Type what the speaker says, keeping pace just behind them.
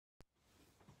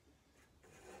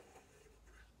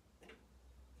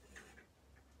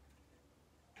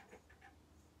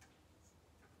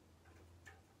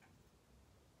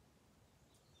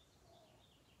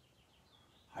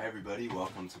Hi everybody,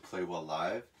 welcome to Play Well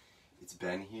Live. It's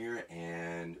Ben here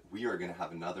and we are going to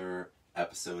have another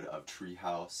episode of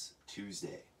Treehouse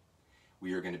Tuesday.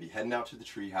 We are going to be heading out to the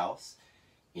treehouse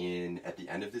at the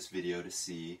end of this video to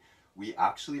see. We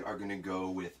actually are going to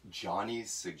go with Johnny's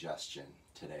suggestion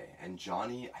today. And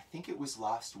Johnny, I think it was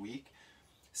last week,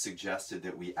 suggested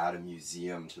that we add a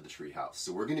museum to the treehouse.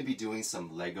 So we're going to be doing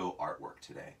some Lego artwork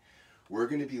today. We're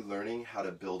going to be learning how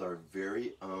to build our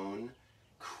very own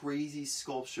crazy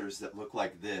sculptures that look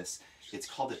like this. It's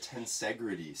called a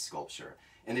Tensegrity Sculpture,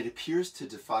 and it appears to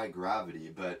defy gravity,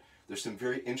 but there's some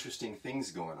very interesting things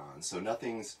going on. So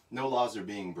no laws are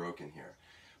being broken here.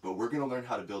 But we're going to learn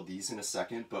how to build these in a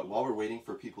second. But while we're waiting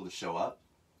for people to show up,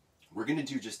 we're going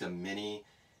to do just a mini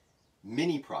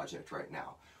project right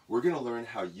now. We're going to learn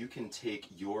how you can take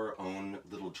your own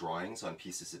little drawings on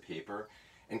pieces of paper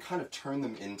and kind of turn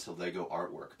them into Lego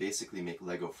artwork, basically make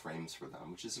Lego frames for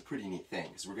them, which is a pretty neat thing,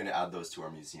 because we're going to add those to our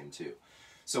museum too.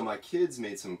 So my kids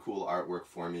made some cool artwork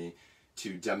for me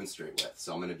to demonstrate with,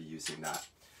 so I'm going to be using that.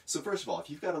 So first of all, if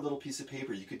you've got a little piece of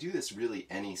paper, you could do this really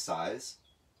any size.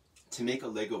 To make a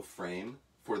Lego frame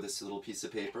for this little piece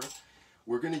of paper,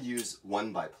 we're going to use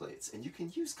 1x plates, and you can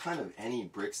use kind of any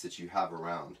bricks that you have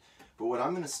around. But what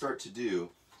I'm going to start to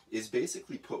do is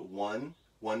basically put one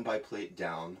 1x plate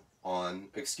down on,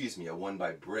 a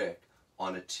 1x brick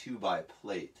on a 2x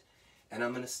plate. And I'm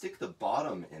going to stick the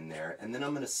bottom in there, and then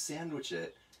I'm going to sandwich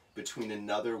it between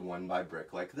another 1x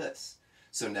brick like this.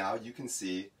 So now you can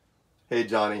see, hey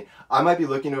Johnny, I might be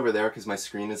looking over there because my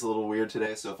screen is a little weird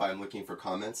today, so if I'm looking for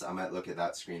comments, I might look at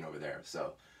that screen over there.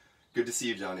 So, good to see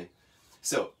you, Johnny.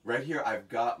 So, right here I've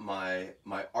got my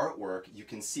artwork. You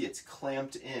can see it's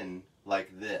clamped in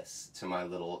like this to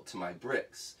my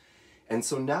bricks. And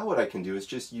so now what I can do is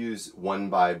just use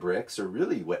 1x bricks, or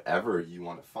really whatever you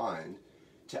want to find,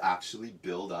 to actually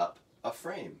build up a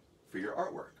frame for your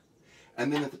artwork.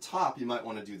 And then at the top you might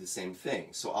want to do the same thing.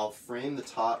 So I'll frame the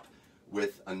top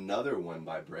with another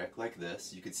 1x brick like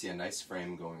this. You can see a nice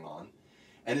frame going on.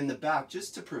 And in the back,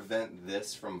 just to prevent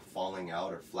this from falling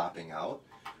out or flapping out,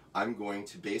 I'm going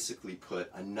to basically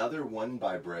put another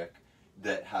 1x brick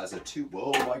that has a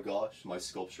whoa my gosh, my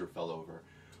sculpture fell over.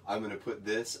 I'm going to put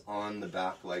this on the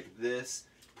back like this,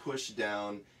 push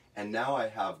down, and now I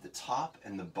have the top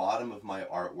and the bottom of my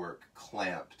artwork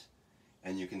clamped.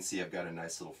 And you can see I've got a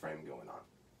nice little frame going on.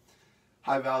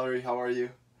 Hi Valerie, how are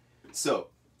you? So,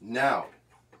 now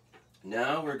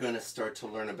we're going to start to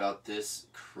learn about this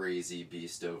crazy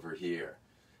beast over here.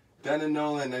 Ben and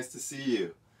Nolan, nice to see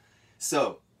you.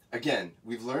 So, again,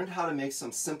 we've learned how to make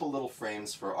some simple little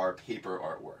frames for our paper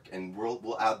artwork, and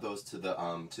we'll add those to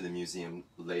the museum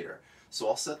later. So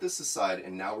I'll set this aside,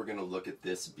 and now we're going to look at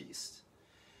this beast.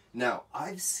 Now,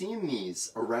 I've seen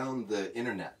these around the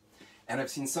internet, and I've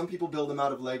seen some people build them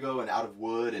out of Lego and out of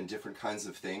wood and different kinds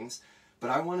of things, but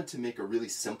I wanted to make a really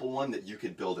simple one that you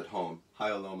could build at home. Hi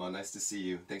Aloma, nice to see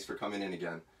you. Thanks for coming in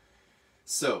again.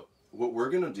 So, what we're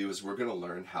going to do is we're going to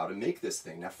learn how to make this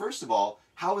thing. Now, first of all,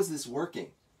 how is this working?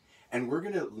 And we're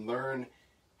going to learn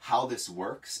how this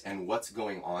works and what's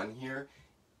going on here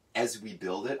as we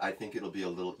build it. I think it'll be a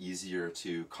little easier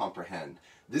to comprehend.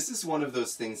 This is one of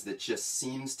those things that just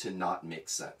seems to not make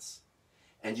sense.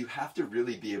 And you have to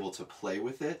really be able to play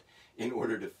with it in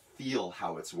order to feel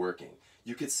how it's working.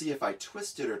 You could see if I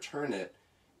twist it or turn it,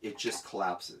 it just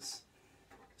collapses.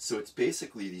 So it's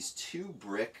basically these two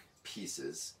brick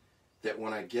pieces that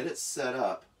when I get it set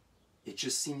up, it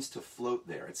just seems to float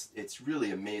there. It's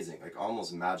really amazing, like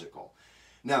almost magical.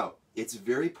 Now, it's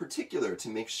very particular to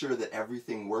make sure that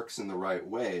everything works in the right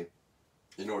way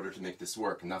in order to make this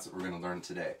work, and that's what we're going to learn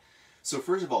today. So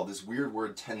first of all, this weird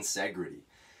word tensegrity.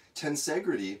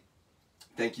 Tensegrity,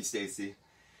 thank you Stacy.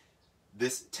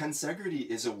 This tensegrity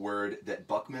is a word that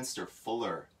Buckminster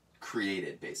Fuller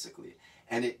created, basically,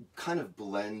 and it kind of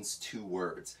blends two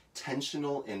words,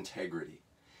 tensional integrity.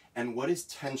 And what is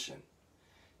tension?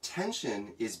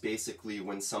 Tension is basically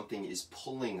when something is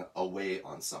pulling away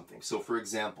on something. So for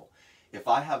example, if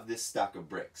I have this stack of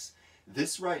bricks,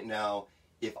 this right now,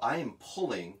 if I am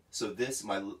pulling, so this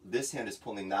hand is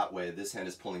pulling that way, this hand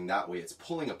is pulling that way, it's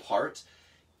pulling apart,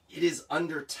 it is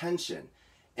under tension.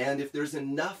 And if there's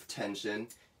enough tension,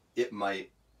 it might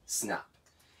snap.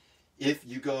 If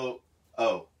you go,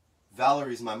 oh,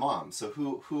 Valerie's my mom, so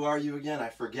who are you again? I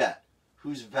forget.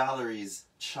 Who's Valerie's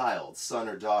child, son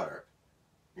or daughter?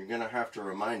 You're going to have to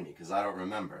remind me because I don't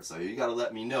remember. So you got to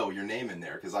let me know your name in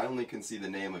there because I only can see the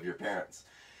name of your parents.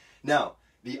 Now,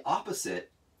 the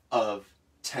opposite of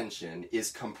tension is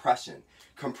compression.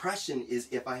 Compression is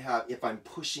if I'm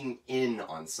pushing in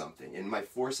on something and my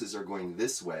forces are going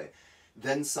this way,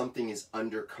 then something is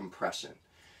under compression.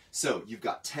 So you've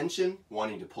got tension,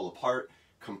 wanting to pull apart,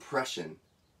 compression,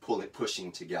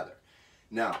 pushing together.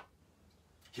 Now,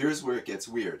 here's where it gets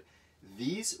weird.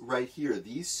 These right here,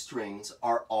 these strings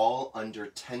are all under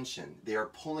tension. They are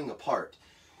pulling apart.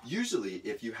 Usually,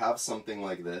 if you have something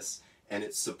like this and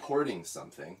it's supporting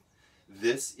something,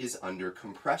 this is under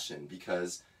compression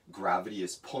because gravity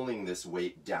is pulling this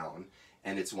weight down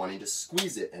and it's wanting to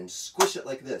squeeze it and squish it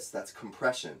like this. That's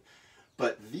compression.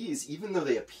 But these, even though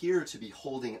they appear to be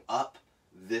holding up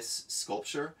this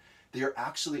sculpture, they are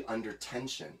actually under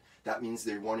tension. That means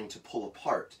they're wanting to pull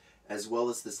apart, as well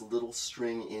as this little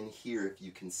string in here, if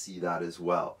you can see that as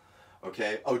well.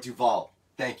 Okay? Oh, Duval.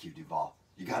 Thank you, Duval.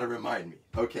 You got to remind me.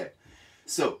 Okay.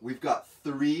 So we've got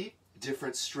 3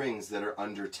 different strings that are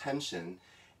under tension,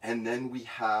 and then we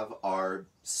have our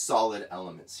solid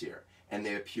elements here, and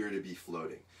they appear to be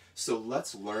floating. So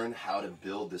let's learn how to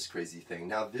build this crazy thing.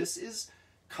 Now, this is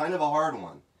kind of a hard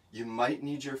one. You might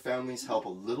need your family's help a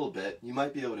little bit. You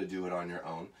might be able to do it on your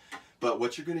own. But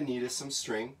what you're going to need is some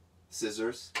string,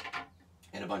 scissors,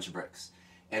 and a bunch of bricks.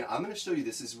 And I'm going to show you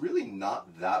this is really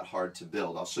not that hard to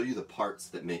build. I'll show you the parts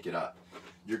that make it up.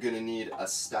 You're going to need a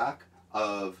stack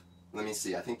of, let me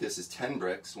see, I think this is 10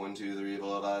 bricks. 1, 2, 3,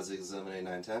 4, 5, 6, 7, 8,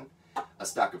 9, 10. A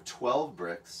stack of 12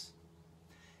 bricks.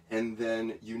 And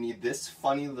then you need this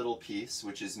funny little piece,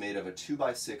 which is made of a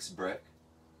 2x6 brick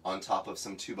on top of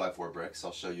some 2x4 bricks.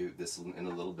 I'll show you this in a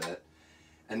little bit.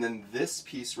 And then this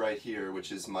piece right here,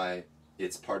 which is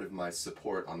it's part of my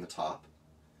support on the top.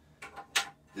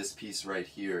 This piece right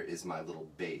here is my little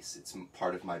base. It's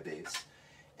part of my base.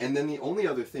 And then the only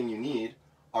other thing you need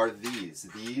are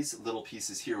these little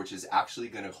pieces here, which is actually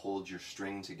going to hold your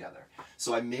string together.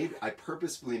 So I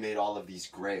purposefully made all of these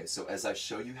gray. So as I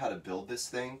show you how to build this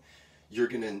thing, you're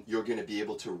gonna be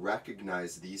able to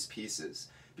recognize these pieces,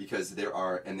 because there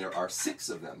are 6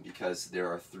 of them, because there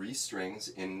are 3 strings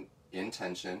in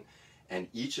tension, and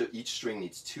each string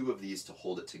needs 2 of these to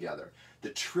hold it together. The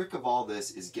trick of all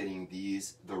this is getting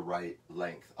these the right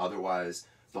length. Otherwise,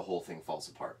 the whole thing falls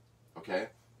apart. Okay?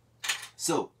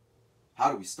 So, how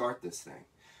do we start this thing?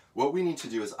 What we need to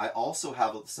do is, I also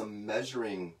have some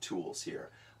measuring tools here.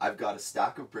 I've got a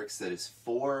stack of bricks that is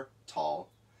 4 tall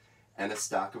and a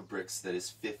stack of bricks that is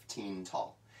 15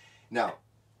 tall. Now,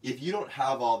 if you don't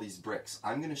have all these bricks,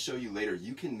 I'm going to show you later,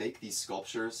 you can make these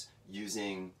sculptures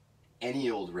using any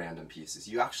old random pieces.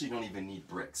 You actually don't even need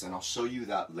bricks, and I'll show you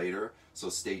that later, so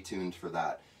stay tuned for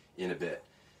that in a bit.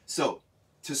 So,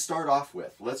 to start off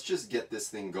with, let's just get this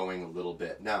thing going a little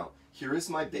bit. Now, here is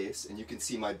my base, and you can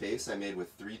see my base I made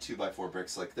with 3 2x4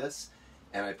 bricks like this,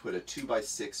 and I put a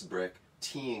 2x6 brick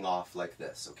teeing off like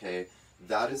this, okay?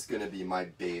 That is going to be my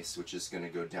base, which is going to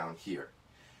go down here.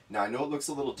 Now, I know it looks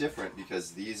a little different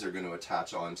because these are going to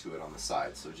attach onto it on the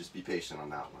side, so just be patient on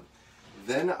that one.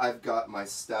 Then I've got my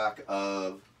stack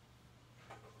of,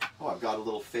 oh, I've got a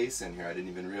little face in here, I didn't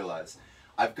even realize.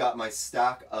 I've got my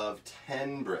stack of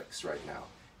 10 bricks right now,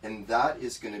 and that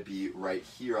is going to be right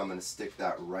here. I'm going to stick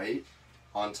that right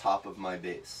on top of my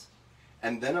base.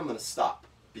 And then I'm going to stop,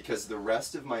 because the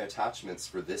rest of my attachments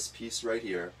for this piece right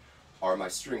here are my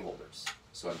string holders.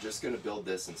 So I'm just going to build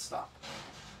this and stop.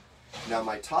 Now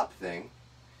my top thing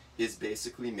is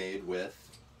basically made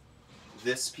with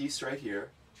this piece right here.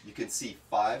 You can see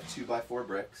 5 2x4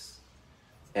 bricks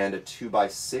and a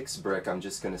 2x6 brick. I'm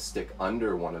just going to stick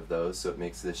under one of those so it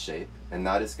makes this shape, and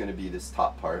that is going to be this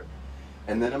top part.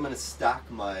 And then I'm going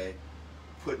to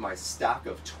put my stack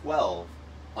of 12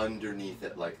 underneath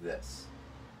it like this.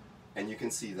 And you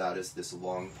can see that is this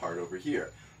long part over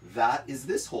here. That is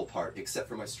this whole part, except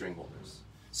for my string holders.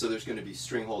 So there's going to be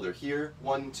string holder here,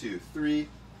 1, 2, 3.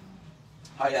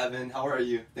 Hi Evan, how are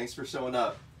you? Thanks for showing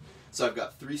up. So I've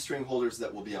got 3 string holders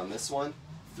that will be on this one,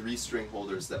 3 string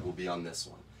holders that will be on this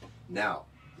one. Now,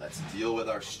 let's deal with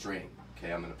our string.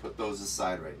 Okay, I'm going to put those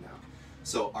aside right now.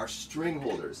 So our string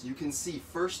holders, you can see,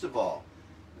 first of all,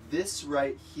 this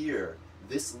right here,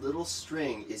 this little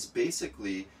string is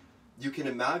basically, you can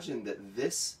imagine that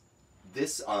this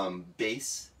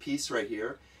base piece right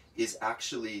here is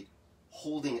actually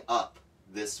holding up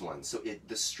this one. So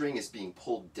the string is being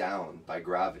pulled down by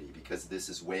gravity because this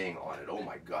is weighing on it. Oh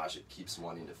my gosh, it keeps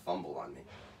wanting to fumble on me.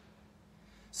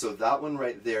 So that one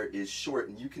right there is short,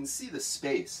 and you can see the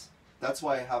space. That's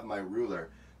why I have my ruler.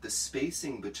 The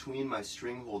spacing between my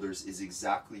string holders is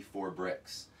exactly 4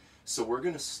 bricks. So we're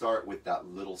going to start with that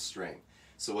little string.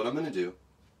 So what I'm going to do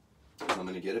is I'm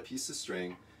going to get a piece of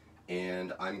string,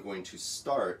 and I'm going to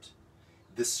start.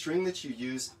 The string that you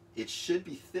use, it should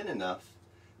be thin enough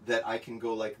that I can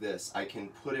go like this. I can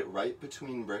put it right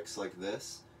between bricks like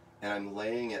this, and I'm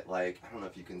laying it like, I don't know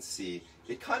if you can see,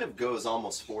 it kind of goes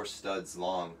almost 4 studs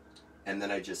long and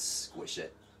then I just squish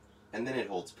it, and then it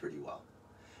holds pretty well.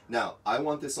 Now, I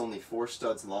want this only 4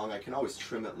 studs long. I can always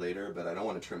trim it later, but I don't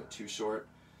want to trim it too short.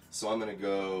 So I'm going to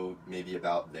go maybe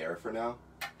about there for now.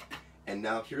 And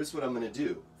now here's what I'm going to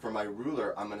do. For my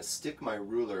ruler, I'm going to stick my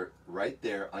ruler right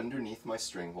there underneath my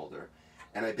string holder.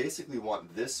 And I basically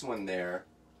want this one there,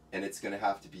 and it's going to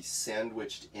have to be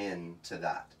sandwiched into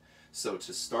that. So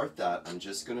to start that, I'm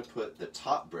just going to put the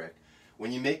top brick.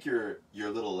 When you make your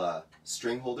little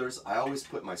string holders, I always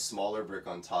put my smaller brick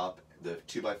on top, the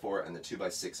 2x4 and the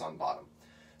 2x6 on bottom.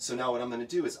 So now what I'm going to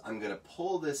do is I'm going to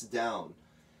pull this down.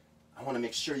 I want to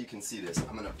make sure you can see this.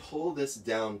 I'm going to pull this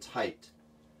down tight,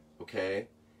 okay?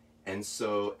 And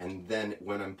then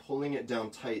when I'm pulling it down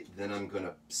tight, then I'm going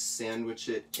to sandwich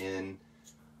it in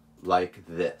like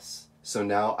this. So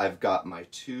now I've got my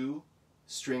 2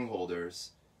 string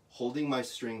holders holding my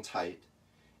string tight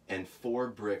and 4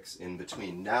 bricks in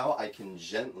between. Now I can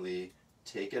gently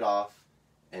take it off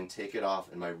and take it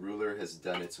off, and my ruler has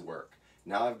done its work.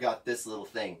 Now I've got this little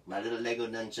thing, my little Lego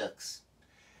nunchucks.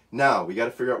 Now we got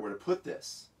to figure out where to put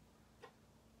this.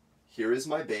 Here is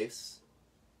my base.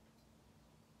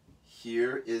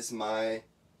 Here is my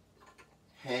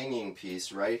hanging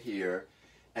piece right here.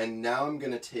 And now I'm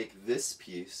going to take this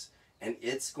piece, and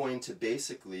it's going to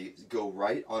basically go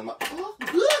right on my...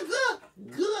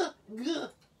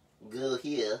 Go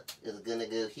here. It's going to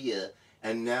go here.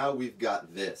 And now we've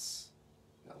got this.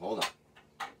 Now hold on.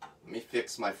 Let me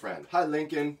fix my friend. Hi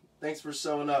Lincoln. Thanks for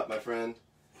showing up, my friend.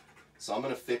 So I'm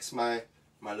going to fix my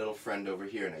little friend over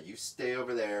here. Now you stay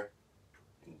over there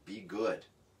and be good.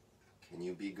 Can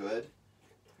you be good?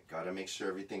 I got to make sure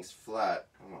everything's flat.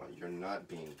 Oh, you're not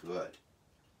being good.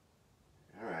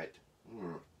 Alright.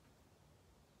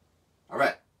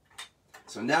 Alright.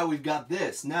 So now we've got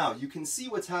this. Now you can see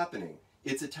what's happening.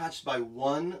 It's attached by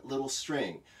one little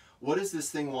string. What does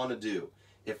this thing want to do?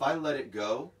 If I let it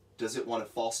go, does it want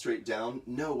to fall straight down?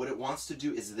 No, what it wants to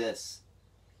do is this.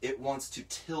 It wants to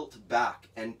tilt back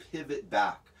and pivot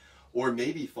back, or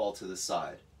maybe fall to the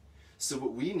side. So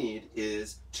what we need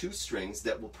is 2 strings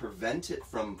that will prevent it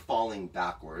from falling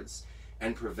backwards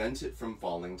and prevent it from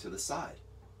falling to the side.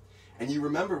 And you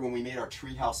remember when we made our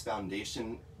treehouse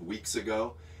foundation weeks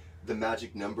ago, the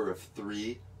magic number of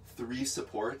 3. 3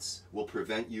 supports will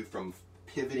prevent you from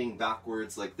pivoting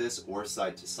backwards like this or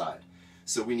side to side.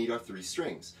 So we need our 3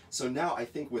 strings. So now I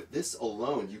think with this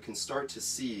alone, you can start to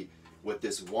see what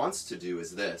this wants to do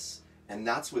is this, and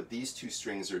that's what these 2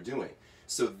 strings are doing.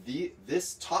 So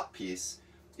this top piece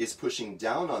is pushing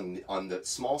down on the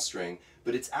small string,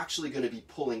 but it's actually going to be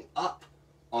pulling up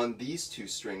on these 2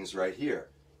 strings right here.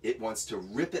 It wants to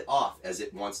rip it off as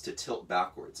it wants to tilt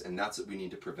backwards, and that's what we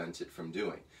need to prevent it from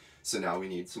doing. So now we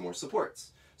need some more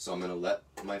supports. So I'm going to let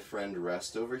my friend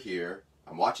rest over here.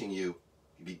 I'm watching you.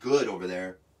 You be good over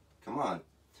there. Come on.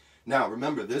 Now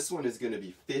remember, this one is going to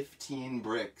be 15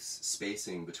 bricks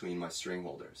spacing between my string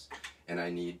holders, and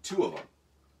I need 2 of them.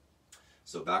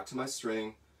 So back to my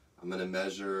string. I'm going to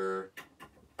measure,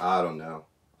 I don't know,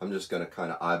 I'm just going to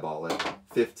kind of eyeball it.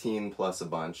 15 plus a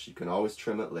bunch. You can always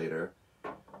trim it later.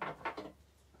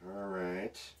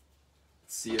 Alright,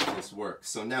 let's see if this works.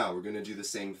 So now we're going to do the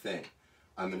same thing.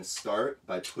 I'm going to start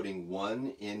by putting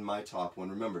 1 in my top one.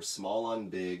 Remember, small on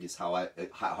big is how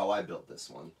I built this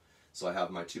one. So I have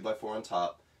my 2x4 on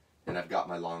top, and I've got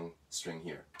my long string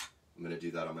here. I'm going to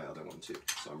do that on my other one too.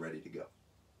 So I'm ready to go.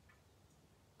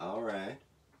 Alright,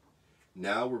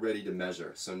 now we're ready to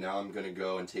measure. So now I'm going to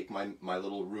go and take my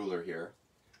little ruler here,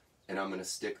 and I'm going to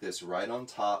stick this right on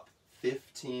top,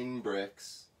 15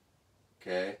 bricks,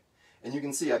 okay? And you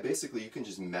can see, you can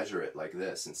just measure it like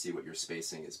this and see what your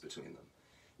spacing is between them.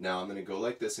 Now I'm going to go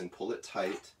like this and pull it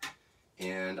tight,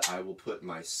 and I will put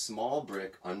my small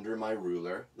brick under my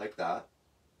ruler like that,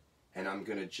 and I'm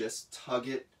going to just tug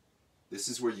it. This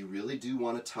is where you really do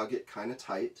want to tug it kind of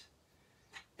tight,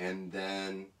 and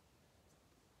then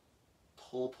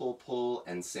pull, pull, pull,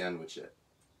 and sandwich it.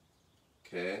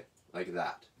 Okay, like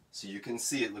that. So you can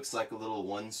see it looks like a little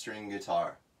 1-string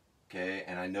guitar. Okay,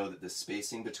 and I know that the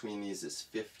spacing between these is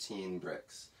 15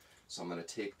 bricks. So I'm going to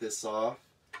take this off,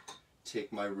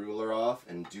 take my ruler off,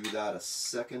 and do that a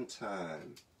second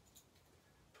time.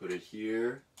 Put it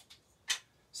here.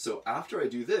 So after I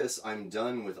do this, I'm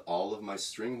done with all of my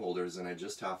string holders, and I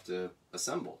just have to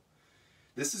assemble.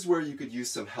 This is where you could use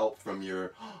some help from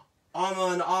your... I'm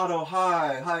on auto,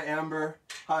 hi! Hi Amber!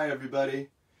 Hi everybody!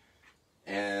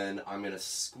 And I'm going to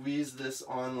squeeze this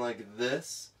on like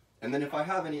this. And then if I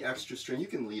have any extra string, you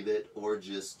can leave it or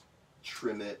just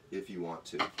trim it if you want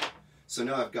to. So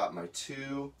now I've got my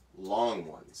 2 long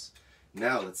ones.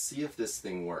 Now let's see if this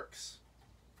thing works.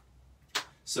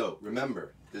 So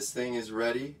remember, this thing is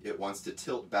ready. It wants to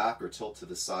tilt back or tilt to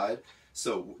the side.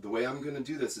 So the way I'm going to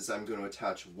do this is I'm going to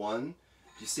attach one.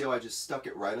 You see how I just stuck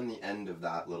it right on the end of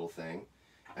that little thing?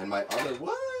 And my other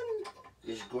one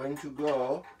is going to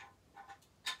go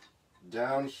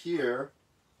down here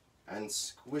and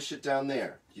squish it down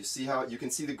there. You see how, you can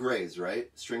see the grays, right?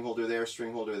 String holder there,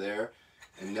 string holder there.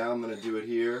 And now I'm going to do it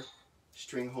here.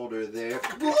 String holder there.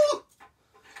 Whoa!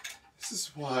 This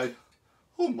is why.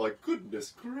 Oh my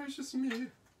goodness gracious me.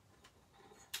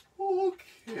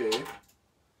 Okay.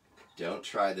 Don't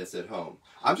try this at home.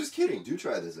 I'm just kidding. Do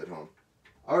try this at home.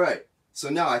 Alright. So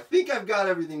now I think I've got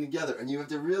everything together. And you have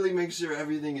to really make sure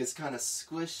everything is kind of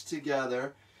squished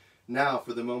together. Now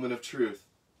for the moment of truth.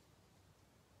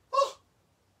 Oh!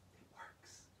 It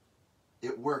works.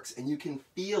 It works. And you can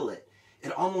feel it.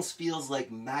 It almost feels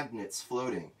like magnets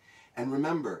floating. And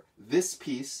remember, this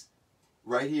piece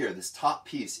right here, this top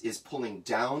piece, is pulling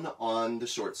down on the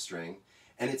short string,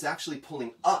 and it's actually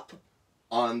pulling up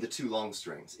on the two long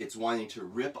strings. It's wanting to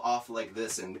rip off like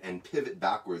this and pivot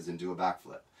backwards and do a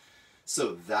backflip.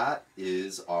 So that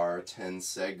is our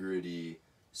Tensegrity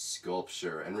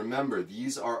Sculpture. And remember,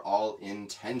 these are all in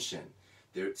tension.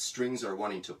 Their strings are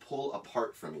wanting to pull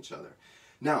apart from each other.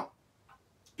 Now,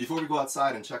 before we go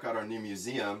outside and check out our new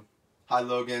museum, hi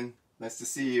Logan, nice to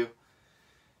see you.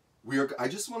 I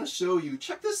just want to show you,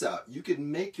 check this out. You could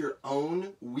make your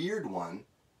own weird one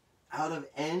out of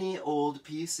any old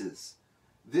pieces.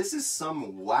 This is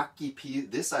some wacky piece.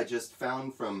 This I just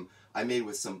found I made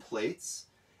with some plates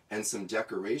and some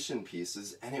decoration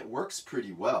pieces, and it works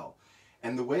pretty well.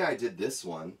 And the way I did this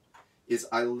one is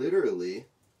I literally,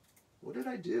 what did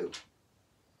I do?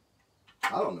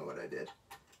 I don't know what I did.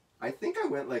 I think I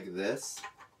went like this,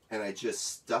 and I just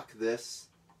stuck this,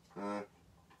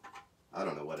 I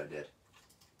don't know what I did.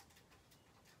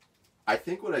 I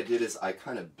think what I did is I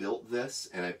kind of built this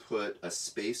and I put a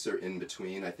spacer in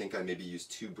between. I think I maybe used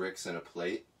 2 bricks and a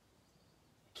plate.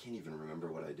 I can't even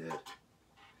remember what I did.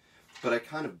 But I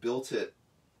kind of built it.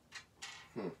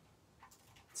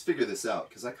 Let's figure this out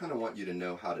because I kind of want you to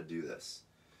know how to do this.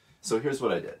 So here's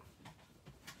what I did.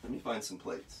 Let me find some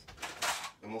plates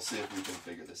and we'll see if we can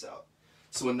figure this out.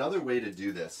 So another way to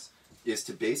do this is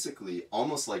to basically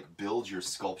almost like build your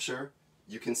sculpture.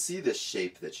 You can see the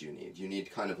shape that you need. You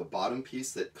need kind of a bottom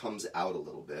piece that comes out a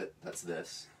little bit. That's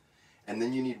this. And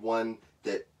then you need one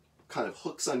that kind of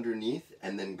hooks underneath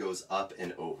and then goes up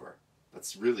and over.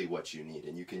 That's really what you need.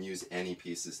 And you can use any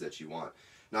pieces that you want.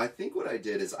 Now I think what I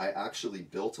did is I actually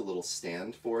built a little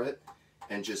stand for it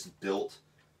and just built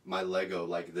my Lego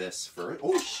like this for it.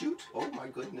 Oh shoot! Oh my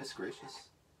goodness gracious.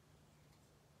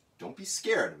 Don't be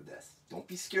scared of this. Don't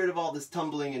be scared of all this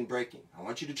tumbling and breaking. I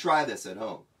want you to try this at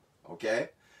home. Okay?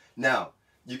 Now,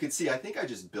 you can see I think I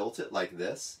just built it like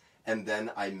this, and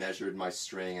then I measured my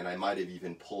string, and I might have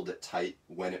even pulled it tight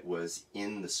when it was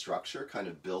in the structure, kind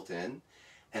of built in,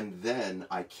 and then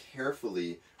I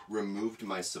carefully removed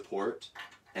my support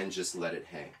and just let it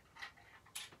hang.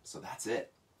 So that's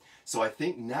it. So I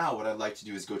think now what I'd like to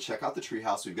do is go check out the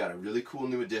treehouse. We've got a really cool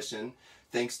new addition.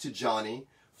 Thanks to Johnny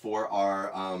for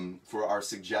our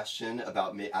suggestion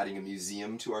about adding a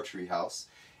museum to our treehouse.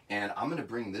 And I'm going to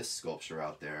bring this sculpture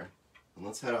out there, and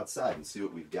let's head outside and see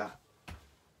what we've got.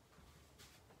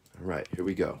 All right, here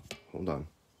we go. Hold on.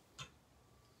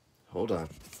 Hold on.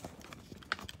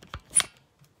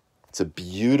 It's a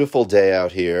beautiful day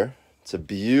out here. It's a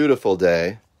beautiful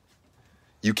day.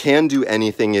 You can do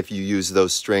anything if you use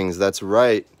those strings. That's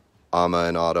right, Amma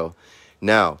and Otto.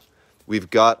 Now, we've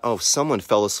got, oh, someone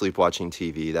fell asleep watching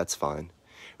TV. That's fine.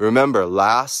 Remember,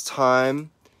 last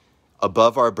time,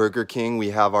 above our Burger King, we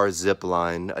have our zip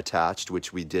line attached,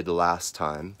 which we did last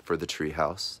time for the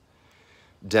treehouse.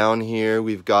 Down here,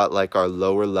 we've got like our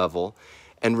lower level.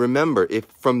 And remember, if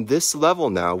from this level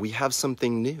now, we have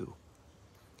something new.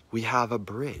 We have a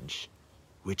bridge,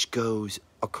 which goes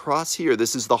across here.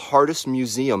 This is the hardest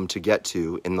museum to get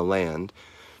to in the land.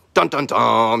 Dun, dun,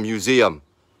 dun, museum.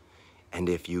 And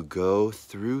if you go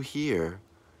through here,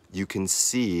 you can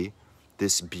see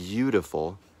this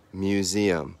beautiful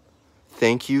museum.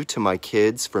 Thank you to my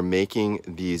kids for making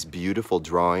these beautiful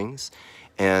drawings.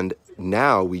 And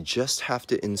now we just have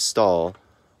to install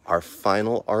our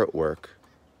final artwork,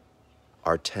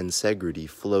 our Tensegrity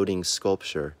floating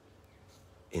sculpture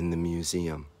in the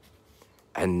museum.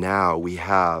 And now we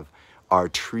have our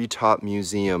treetop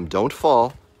museum. Don't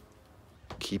fall.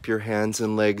 Keep your hands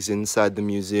and legs inside the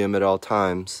museum at all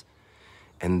times.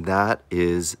 And that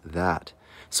is that.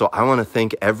 So I want to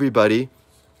thank everybody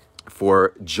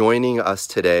for joining us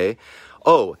today.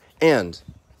 Oh, and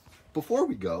before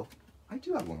we go, I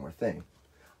do have one more thing.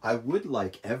 I would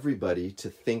like everybody to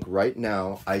think right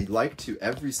now, I like to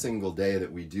every single day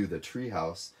that we do the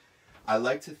treehouse, I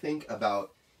like to think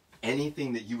about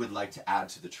anything that you would like to add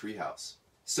to the treehouse.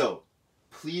 So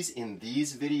please, in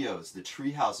these videos, the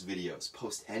treehouse videos,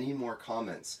 post any more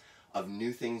comments of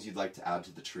new things you'd like to add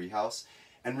to the treehouse.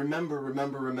 And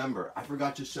remember, I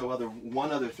forgot to show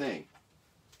one other thing.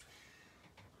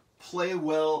 Play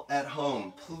well at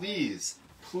home. Please,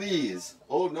 please.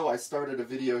 Oh no, I started a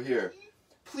video here.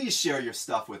 Please share your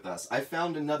stuff with us. I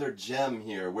found another gem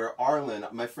here where Arlen,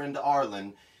 my friend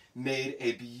Arlen, made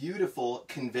a beautiful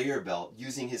conveyor belt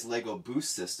using his Lego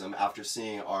Boost system after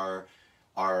seeing our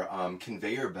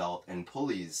conveyor belt and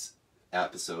pulleys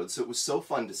episode. So it was so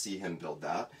fun to see him build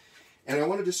that. And I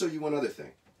wanted to show you one other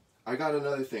thing. I got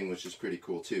another thing which is pretty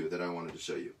cool too that I wanted to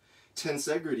show you.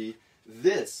 Tensegrity,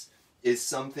 this is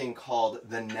something called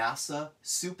the NASA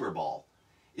Super Ball,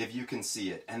 if you can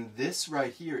see it. And this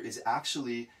right here is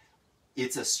actually,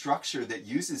 it's a structure that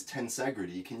uses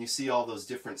tensegrity. Can you see all those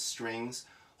different strings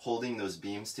holding those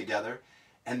beams together?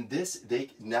 And this,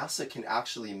 NASA can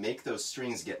actually make those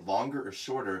strings get longer or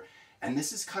shorter. And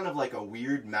this is kind of like a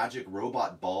weird magic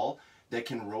robot ball that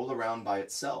can roll around by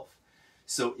itself.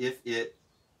 So if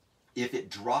it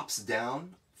drops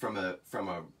down from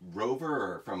a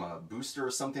rover or from a booster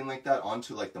or something like that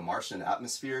onto like the Martian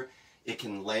atmosphere, it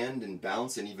can land and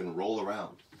bounce and even roll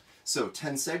around. So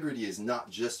tensegrity is not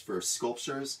just for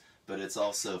sculptures, but it's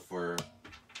also for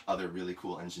other really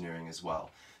cool engineering as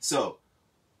well. So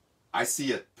I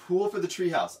see a pool for the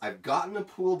treehouse. I've gotten a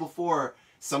pool before.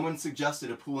 Someone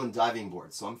suggested a pool and diving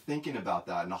board, so I'm thinking about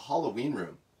that in a Halloween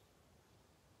room.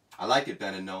 I like it,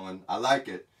 Ben and Nolan. I like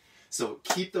it. So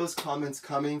keep those comments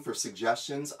coming for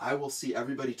suggestions. I will see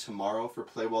everybody tomorrow for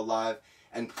Play Well Live.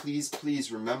 And please,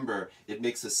 please remember, it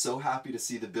makes us so happy to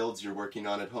see the builds you're working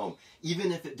on at home,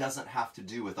 even if it doesn't have to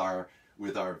do with our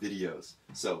videos.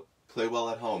 So play well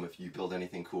at home if you build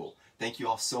anything cool. Thank you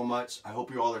all so much. I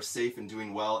hope you all are safe and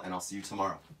doing well, and I'll see you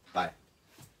tomorrow. Bye.